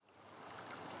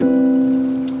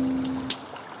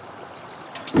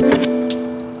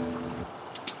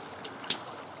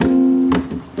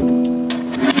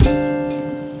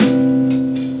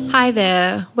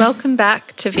welcome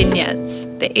back to Vignettes,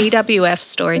 the EWF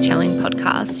storytelling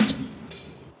podcast.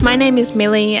 My name is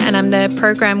Millie and I'm the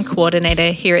program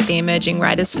coordinator here at the Emerging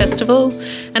Writers Festival,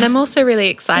 and I'm also really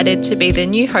excited to be the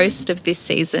new host of this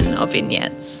season of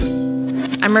Vignettes.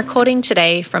 I'm recording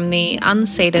today from the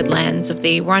unceded lands of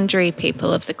the Wurundjeri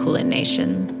people of the Kulin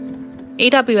Nation.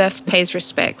 EWF pays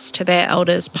respects to their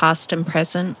elders past and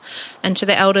present, and to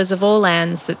the elders of all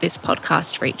lands that this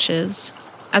podcast reaches.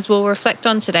 As we'll reflect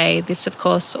on today, this of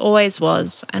course always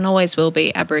was and always will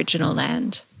be Aboriginal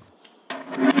land.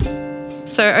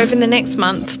 So over the next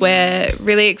month, we're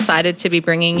really excited to be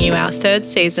bringing you our third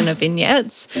season of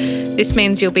Vignettes. This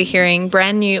means you'll be hearing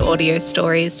brand new audio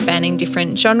stories spanning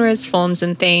different genres, forms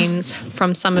and themes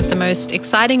from some of the most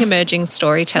exciting emerging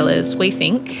storytellers, we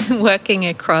think, working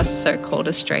across so-called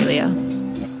Australia.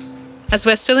 As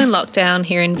we're still in lockdown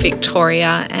here in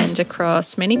Victoria and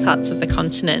across many parts of the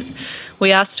continent,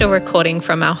 we are still recording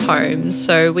from our homes,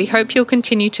 so we hope you'll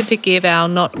continue to forgive our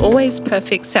not always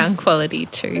perfect sound quality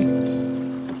too.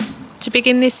 To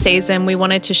begin this season, we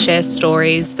wanted to share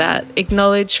stories that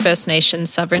acknowledge First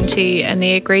Nations sovereignty and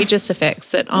the egregious effects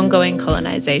that ongoing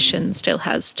colonisation still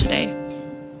has today.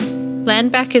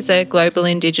 Land Back is a global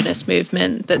Indigenous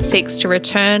movement that seeks to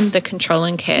return the control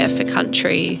and care for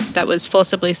country that was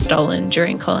forcibly stolen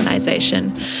during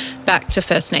colonisation back to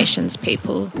First Nations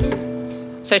people.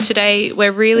 So today,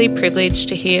 we're really privileged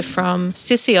to hear from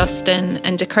Sissy Austin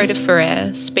and Dakota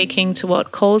Ferrer speaking to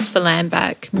what calls for land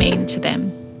back mean to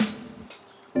them.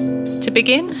 To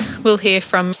begin, we'll hear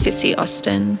from Sissy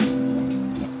Austin.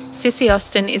 Sissy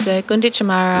Austin is a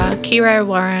Gunditjmara,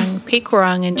 Kirawurrung,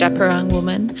 Pequorong and Djapurrung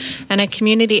woman and a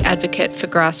community advocate for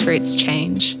grassroots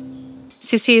change.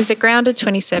 Sissy is a grounded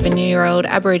 27-year-old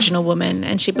Aboriginal woman,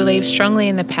 and she believes strongly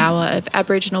in the power of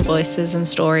Aboriginal voices and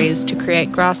stories to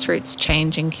create grassroots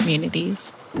change in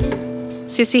communities.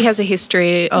 Sissy has a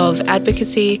history of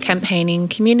advocacy, campaigning,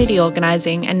 community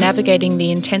organising and navigating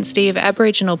the intensity of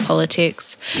Aboriginal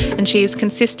politics, and she is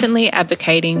consistently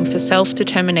advocating for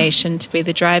self-determination to be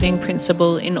the driving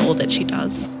principle in all that she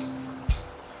does.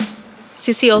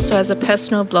 Sissy also has a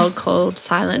personal blog called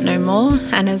Silent No More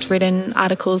and has written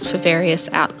articles for various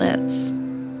outlets.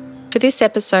 For this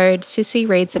episode, Sissy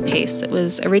reads a piece that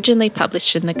was originally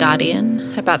published in The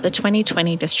Guardian about the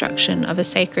 2020 destruction of a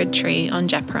sacred tree on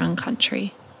Djapurrung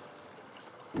country.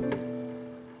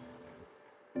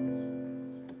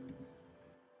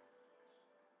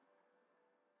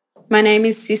 My name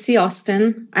is Sissy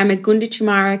Austin. I'm a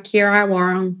Gunditjmara,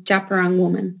 Kirawurrung, Djapurrung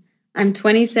woman. I'm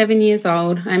 27 years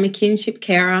old. I'm a kinship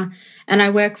carer and I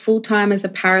work full-time as a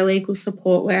paralegal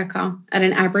support worker at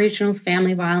an Aboriginal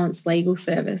family violence legal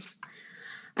service.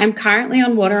 I'm currently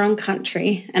on Wadawurrung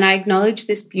country and I acknowledge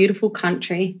this beautiful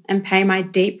country and pay my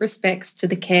deep respects to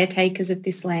the caretakers of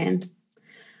this land.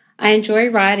 I enjoy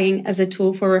writing as a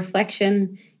tool for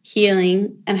reflection,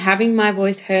 healing and having my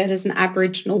voice heard as an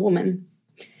Aboriginal woman.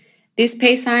 This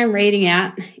piece I am reading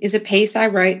out is a piece I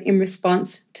wrote in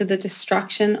response to the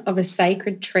destruction of a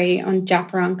sacred tree on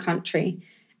Djapurrung country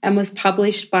and was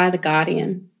published by The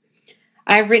Guardian.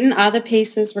 I have written other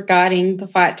pieces regarding the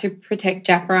fight to protect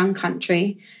Djapurrung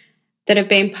country that have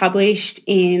been published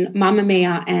in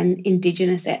Mamamia and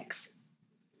Indigenous X.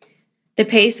 The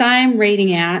piece I am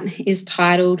reading out is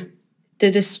titled The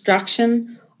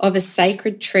Destruction of a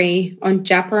Sacred Tree on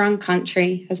Djapurrung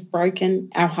Country Has Broken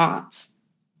Our Hearts.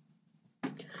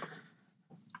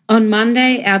 On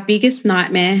Monday, our biggest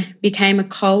nightmare became a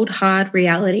cold, hard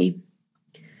reality.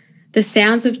 The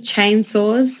sounds of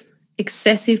chainsaws,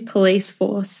 excessive police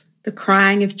force, the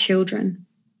crying of children.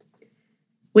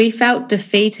 We felt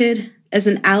defeated as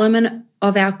an element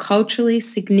of our culturally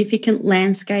significant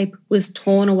landscape was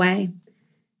torn away,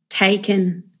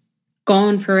 taken,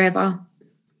 gone forever.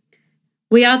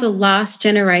 We are the last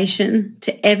generation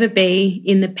to ever be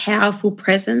in the powerful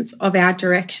presence of our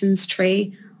directions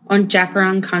tree on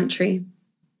Djapurrung country.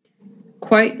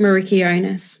 Quote Mariki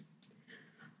Onus.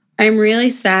 I am really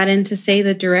saddened to see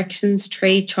the directions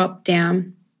tree chopped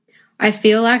down. I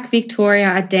feel like Victoria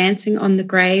are dancing on the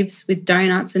graves with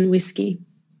donuts and whiskey.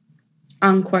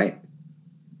 Unquote.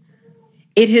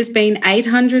 It has been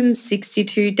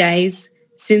 862 days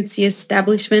since the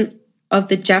establishment of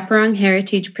the Djapurrung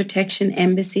Heritage Protection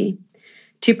Embassy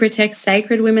to protect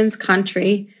sacred women's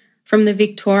country from the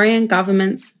Victorian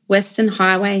Government's Western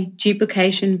Highway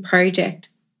Duplication Project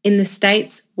in the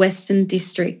state's Western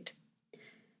District.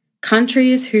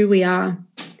 Country is who we are.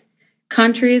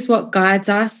 Country is what guides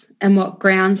us and what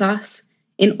grounds us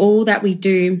in all that we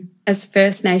do as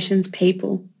First Nations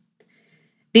people.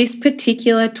 This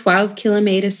particular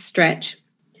 12-kilometre stretch,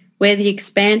 where the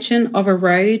expansion of a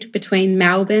road between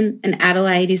Melbourne and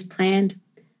Adelaide is planned,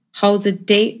 holds a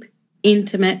deep,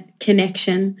 intimate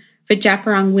connection for Djab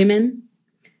Wurrung women,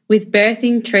 with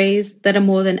birthing trees that are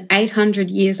more than 800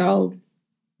 years old.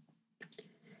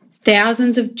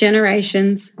 Thousands of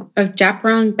generations of Djab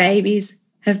Wurrung babies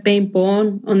have been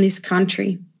born on this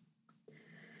country.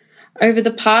 Over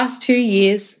the past 2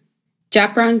 years,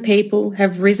 Djab Wurrung people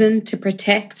have risen to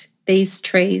protect these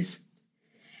trees.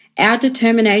 Our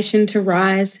determination to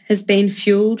rise has been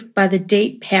fueled by the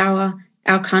deep power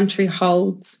our country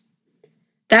holds.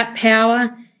 That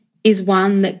power is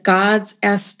one that guards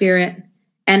our spirit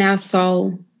and our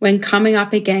soul when coming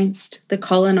up against the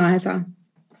coloniser.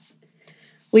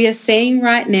 We are seeing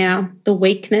right now the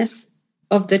weakness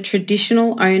of the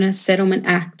Traditional Owner Settlement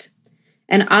Act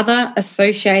and other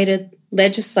associated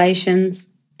legislations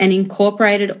and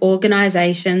incorporated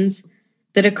organisations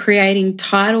that are creating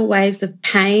tidal waves of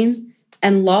pain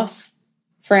and loss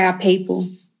for our people.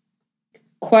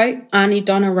 Quote Arnie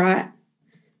Donna Wright,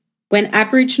 "When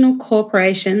Aboriginal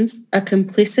corporations are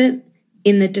complicit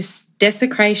in the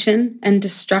desecration and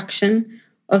destruction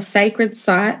of sacred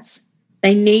sites,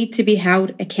 they need to be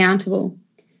held accountable.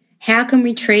 How can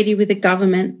we treaty with a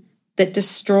government that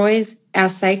destroys our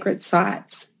sacred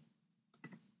sites?"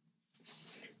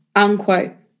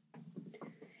 Unquote.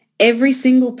 Every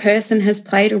single person has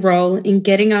played a role in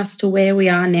getting us to where we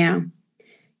are now,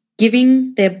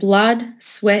 giving their blood,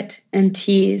 sweat and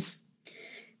tears,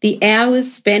 the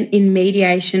hours spent in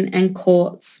mediation and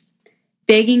courts,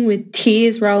 begging with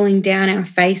tears rolling down our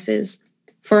faces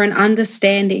for an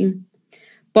understanding,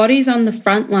 bodies on the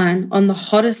front line on the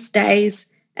hottest days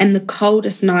and the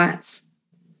coldest nights.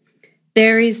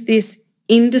 There is this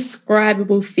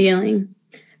indescribable feeling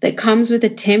that comes with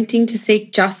attempting to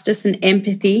seek justice and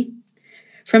empathy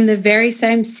from the very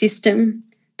same system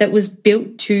that was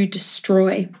built to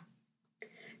destroy.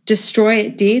 Destroy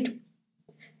it did,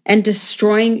 and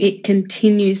destroying it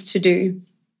continues to do.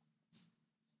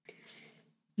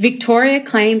 Victoria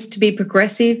claims to be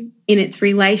progressive in its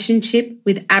relationship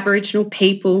with Aboriginal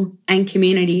people and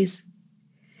communities.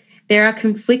 There are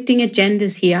conflicting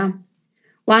agendas here,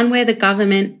 one where the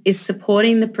government is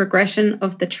supporting the progression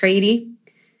of the treaty,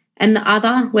 and the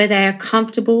other where they are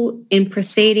comfortable in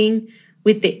proceeding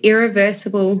with the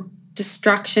irreversible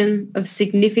destruction of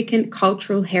significant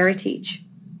cultural heritage.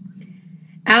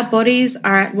 Our bodies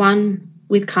are at one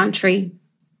with country.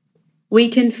 We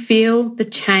can feel the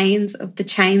chains of the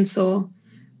chainsaw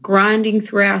grinding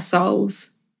through our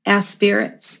souls, our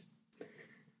spirits.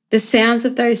 The sounds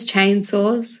of those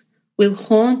chainsaws will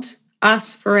haunt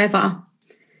us forever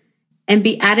and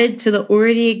be added to the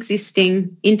already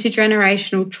existing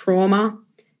intergenerational trauma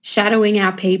shadowing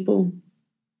our people.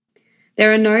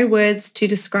 There are no words to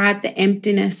describe the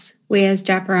emptiness we as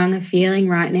Djab Wurrung are feeling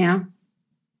right now.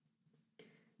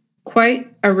 Quote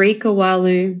Arika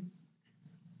Walu,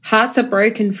 "Hearts are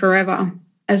broken forever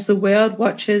as the world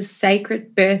watches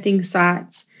sacred birthing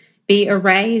sites be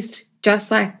erased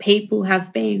just like people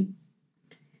have been.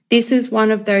 This is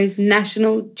one of those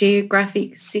National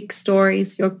Geographic sick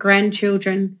stories your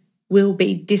grandchildren will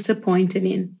be disappointed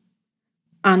in."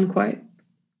 Unquote.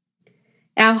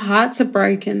 Our hearts are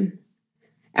broken.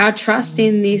 Our trust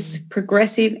in this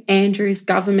progressive Andrews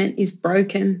government is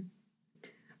broken.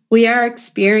 We are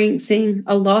experiencing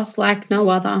a loss like no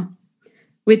other,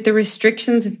 with the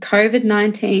restrictions of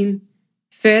COVID-19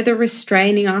 further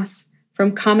restraining us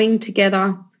from coming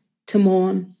together to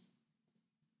mourn.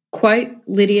 Quote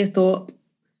Lydia Thorpe,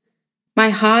 "My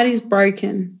heart is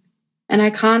broken and I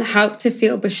can't help to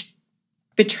feel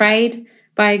betrayed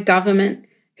by a government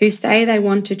who say they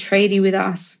want to treaty with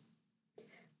us.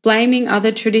 Blaming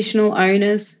other traditional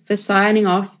owners for signing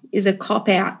off is a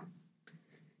cop-out.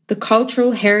 The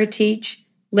cultural heritage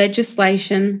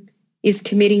legislation is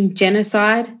committing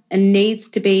genocide and needs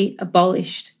to be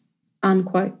abolished."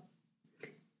 Unquote.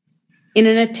 In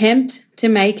an attempt to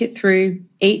make it through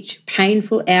each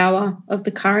painful hour of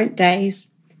the current days,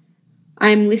 I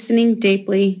am listening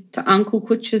deeply to Uncle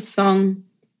Kutcha's song,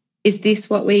 "Is This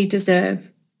What We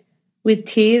Deserve?" with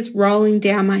tears rolling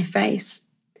down my face.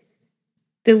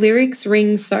 The lyrics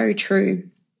ring so true.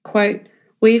 Quote,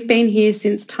 "We've been here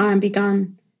since time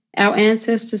begun, our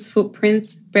ancestors'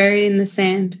 footprints buried in the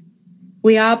sand.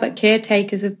 We are but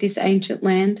caretakers of this ancient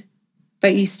land,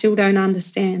 but you still don't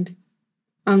understand."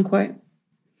 Unquote.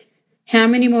 How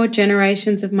many more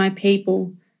generations of my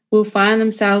people will find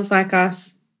themselves like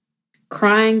us,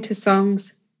 crying to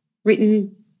songs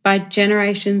written by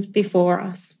generations before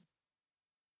us?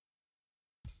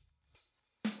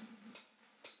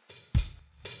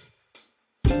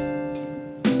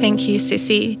 Thank you,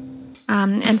 Sissy.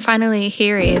 And finally,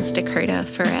 here is Dakota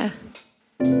Ferrer.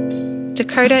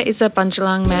 Dakota is a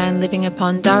Bundjalung man living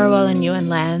upon Dharawal and Yuin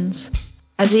lands.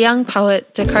 As a young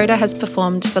poet, Dakota has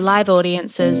performed for live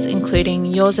audiences including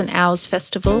Yours and Ours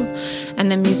Festival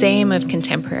and the Museum of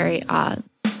Contemporary Art.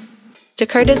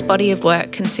 Dakota's body of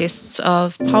work consists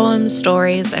of poems,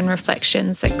 stories and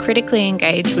reflections that critically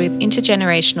engage with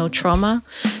intergenerational trauma,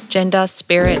 gender,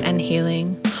 spirit and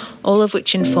healing, all of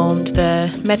which informed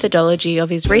the methodology of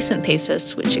his recent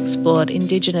thesis, which explored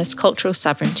Indigenous cultural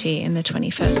sovereignty in the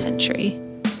 21st century.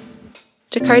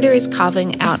 Dakota is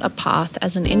carving out a path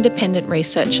as an independent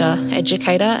researcher,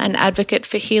 educator and advocate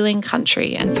for healing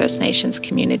country and First Nations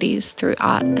communities through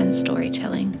art and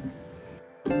storytelling.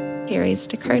 Here is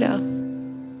Dakota.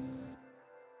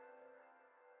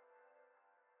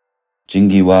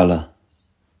 Jingiwala,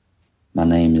 my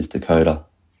name is Dakota.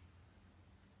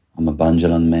 I'm a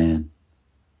Bundjalung man,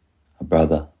 a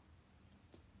brother,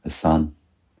 a son,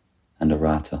 and a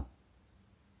writer.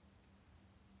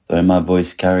 Though my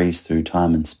voice carries through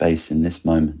time and space in this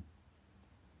moment,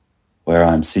 where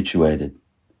I am situated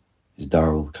is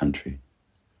Dharawal country.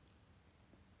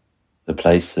 The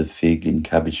place of fig and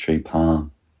cabbage tree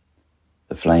palm,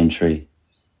 the flame tree,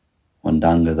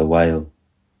 Wandanga the whale,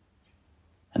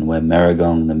 and where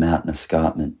Meragong the mountain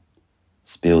escarpment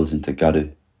spills into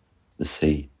Gadu, the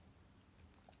sea.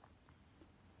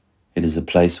 It is a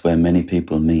place where many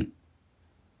people meet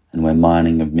and where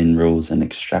mining of minerals and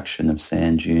extraction of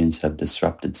sand dunes have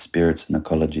disrupted spirits and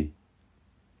ecology.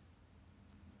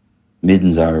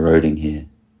 Middens are eroding here.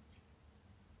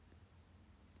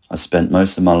 I spent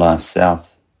most of my life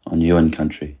south on Yuin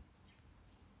country,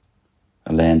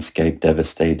 a landscape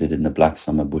devastated in the Black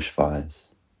Summer bushfires.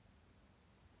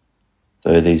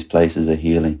 Though these places are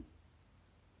healing,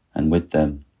 and with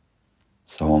them,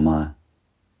 so am I.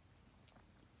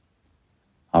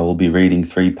 I will be reading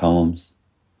 3 poems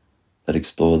that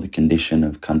explore the condition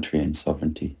of country and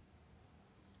sovereignty.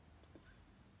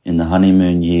 In the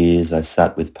honeymoon years, I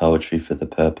sat with poetry for the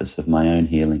purpose of my own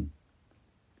healing.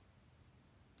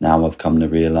 Now I've come to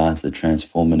realize the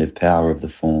transformative power of the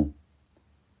form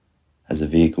as a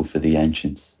vehicle for the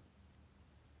ancients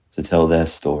to tell their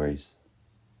stories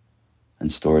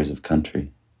and stories of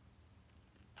country.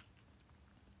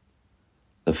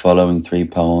 The following 3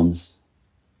 poems,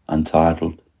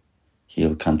 untitled,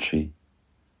 Heal Country,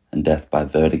 and Death by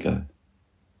Vertigo,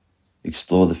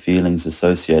 explore the feelings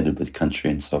associated with country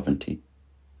and sovereignty.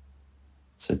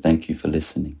 So thank you for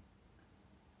listening.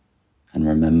 And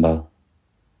remember,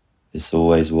 this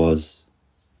always was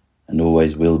and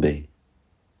always will be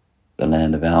the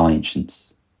land of our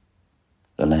ancients,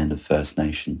 the land of First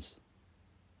Nations.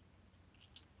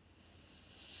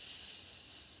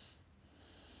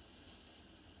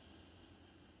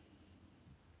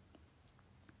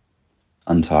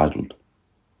 Untitled.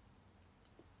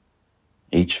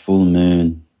 Each full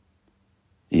moon,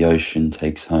 the ocean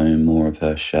takes home more of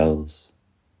her shells,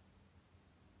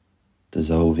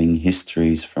 dissolving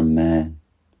histories from man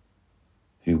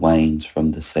who wanes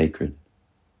from the sacred.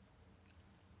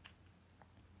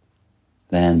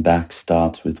 Land back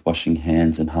starts with washing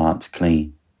hands and hearts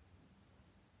clean,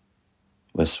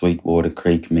 where Sweetwater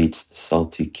Creek meets the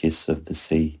salty kiss of the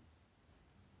sea.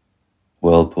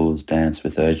 Whirlpools dance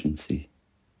with urgency.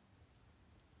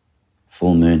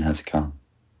 Full moon has come.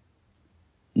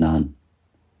 None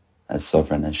as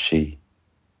sovereign as she.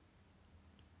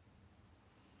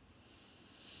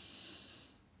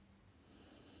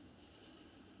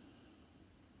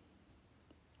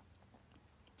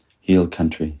 Heal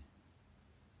country.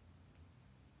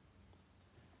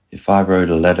 If I wrote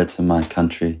a letter to my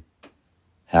country,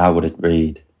 how would it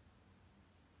read?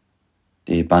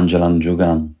 Dear Bundjalung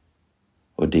Jugang,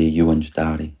 or dear Yuin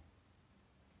Dari?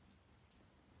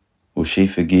 Will she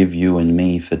forgive you and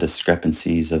me for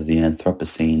discrepancies of the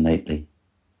Anthropocene lately?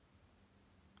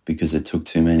 Because it took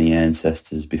too many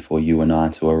ancestors before you and I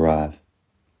to arrive.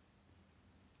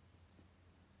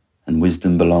 And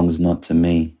wisdom belongs not to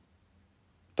me,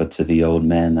 but to the old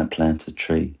man that plants a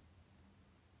tree,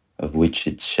 of which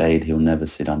its shade he'll never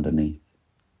sit underneath.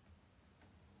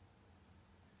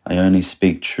 I only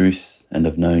speak truth and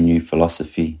of no new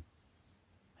philosophy,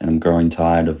 and I'm growing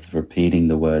tired of repeating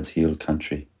the words heal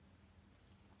country.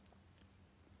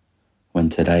 When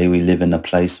today we live in a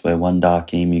place where one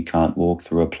dark emu can't walk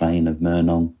through a plain of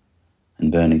Murnong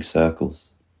and burning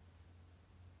circles,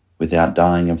 without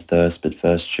dying of thirst but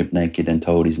first stripped naked and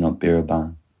told he's not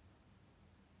Biraban,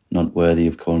 not worthy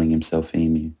of calling himself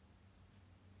emu.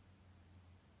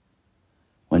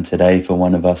 When today for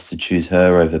one of us to choose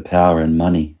her over power and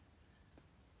money,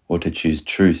 or to choose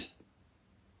truth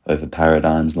over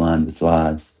paradigms lined with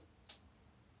lies,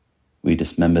 we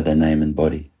dismember their name and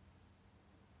body,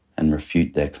 and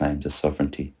refute their claim to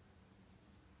sovereignty,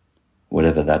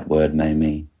 whatever that word may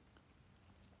mean.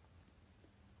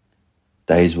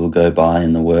 Days will go by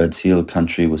and the words "Heal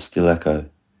Country" will still echo.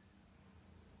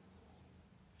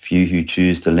 Few who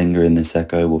choose to linger in this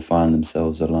echo will find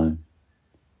themselves alone,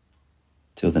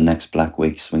 till the next Black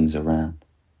Week swings around,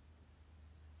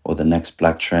 or the next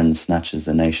black trend snatches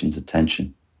the nation's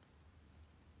attention.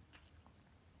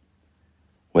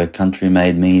 Where country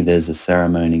made me, there's a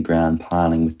ceremony ground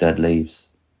piling with dead leaves.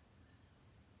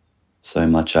 So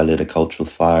much I lit a cultural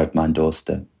fire at my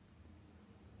doorstep,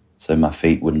 so my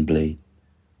feet wouldn't bleed.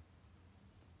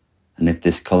 And if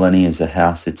this colony is a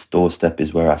house, its doorstep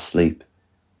is where I sleep.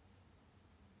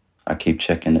 I keep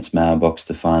checking its mailbox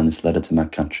to find this letter to my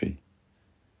country,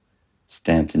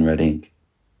 stamped in red ink,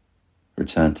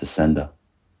 returned to sender.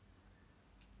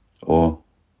 Or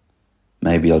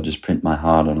maybe I'll just print my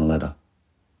heart on a letter,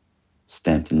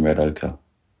 stamped in red ochre,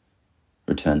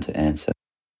 returned to ancestor.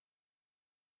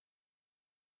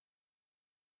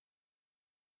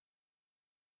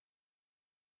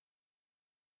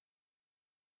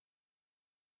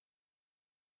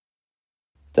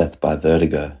 Death by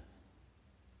vertigo.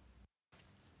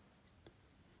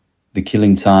 The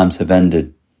killing times have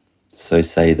ended, so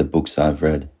say the books I've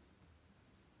read.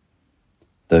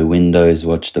 Though windows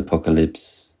watched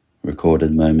apocalypse,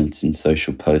 recorded moments in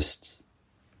social posts,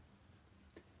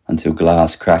 until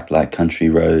glass cracked like country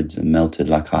roads and melted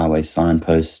like highway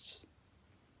signposts.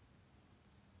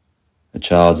 A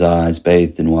child's eyes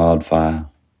bathed in wildfire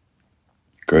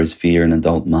grows fear in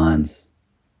adult minds,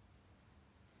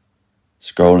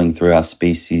 scrolling through our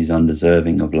species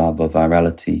undeserving of love or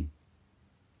virality,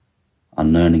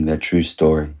 unlearning their true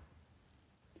story,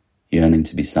 yearning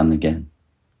to be sung again.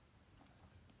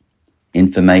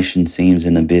 Information seems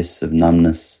an abyss of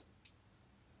numbness,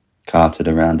 carted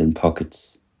around in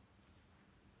pockets.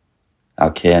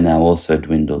 Our care now also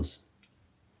dwindles,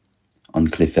 on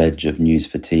cliff edge of news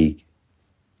fatigue,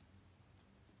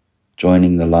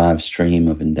 joining the live stream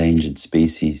of endangered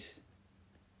species,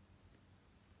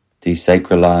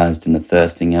 desacralized in a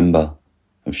thirsting ember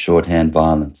of shorthand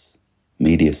violence,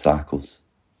 media cycles.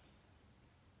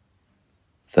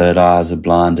 Third eyes are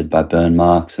blinded by burn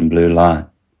marks and blue light,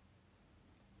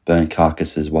 burnt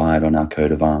carcasses wide on our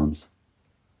coat of arms.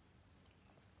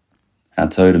 Our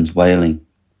totems wailing,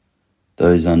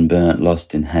 those unburnt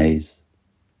lost in haze.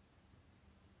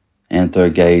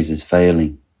 Anthro gaze is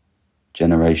failing,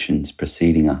 generations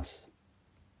preceding us.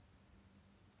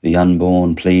 The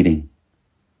unborn pleading,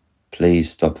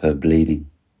 please stop her bleeding.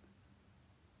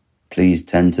 Please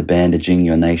tend to bandaging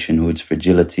your nationhood's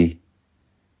fragility.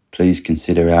 Please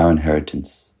consider our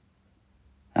inheritance,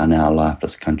 our now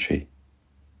lifeless country.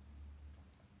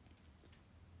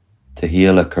 To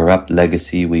heal a corrupt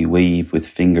legacy we weave with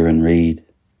finger and reed,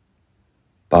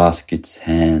 baskets,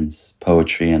 hands,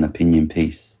 poetry and opinion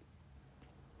piece.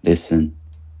 Listen,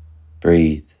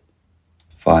 breathe,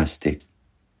 fire stick,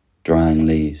 drying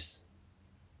leaves.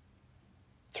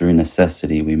 Through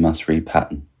necessity we must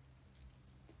repattern,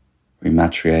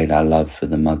 rematriate our love for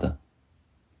the mother.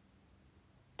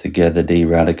 Together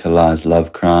de-radicalize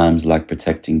love crimes like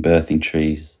protecting birthing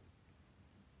trees.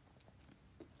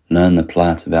 Learn the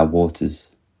plight of our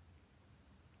waters.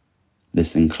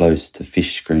 Listen close to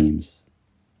fish screams.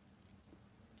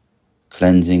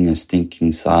 Cleansing a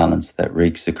stinking silence that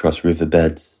reeks across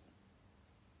riverbeds.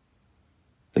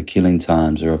 The killing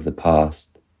times are of the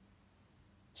past,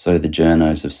 so the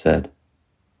journos have said.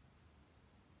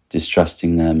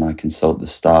 Distrusting them, I consult the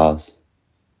stars.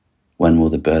 When will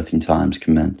the birthing times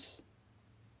commence?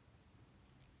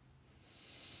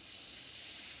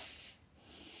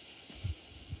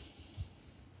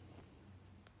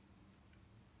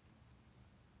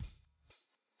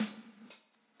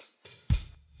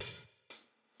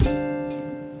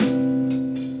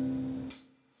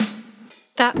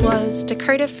 That was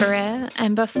Dakota Ferrer,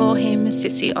 and before him,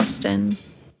 Sissy Austin.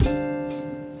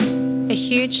 A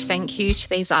huge thank you to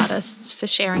these artists for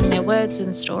sharing their words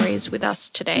and stories with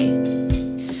us today.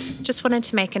 Just wanted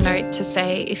to make a note to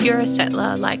say, if you're a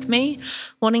settler like me,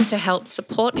 wanting to help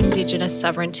support Indigenous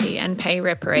sovereignty and pay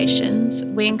reparations,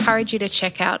 we encourage you to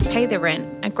check out Pay the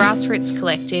Rent, a grassroots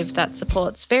collective that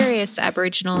supports various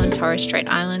Aboriginal and Torres Strait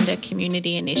Islander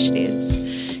community initiatives.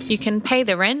 You can pay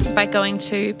the rent by going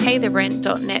to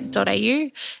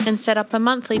paytherent.net.au and set up a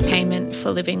monthly payment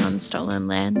for living on stolen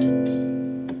land.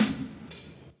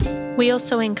 We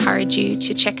also encourage you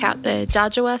to check out the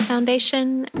Dhajawa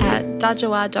Foundation at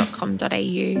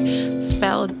dhajawa.com.au,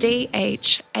 spelled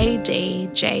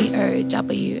DHADJOWA.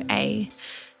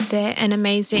 They're an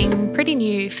amazing, pretty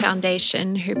new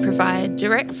foundation who provide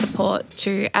direct support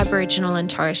to Aboriginal and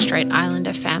Torres Strait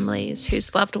Islander families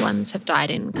whose loved ones have died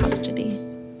in custody.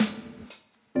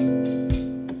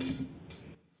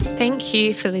 Thank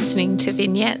you for listening to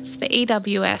Vignettes, the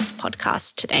EWF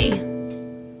podcast today.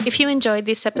 If you enjoyed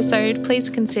this episode, please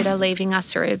consider leaving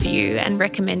us a review and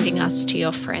recommending us to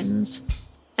your friends.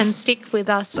 And stick with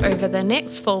us over the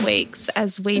next 4 weeks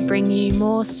as we bring you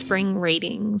more spring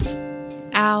readings.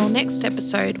 Our next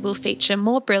episode will feature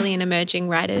more brilliant emerging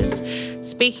writers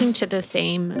speaking to the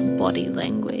theme body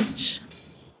language.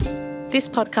 This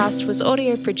podcast was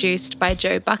audio produced by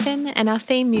Joe Buchan and our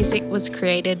theme music was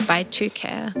created by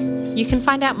 2Care. You can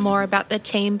find out more about the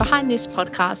team behind this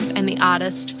podcast and the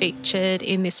artist featured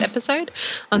in this episode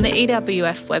on the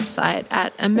EWF website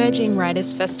at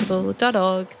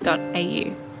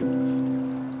emergingwritersfestival.org.au.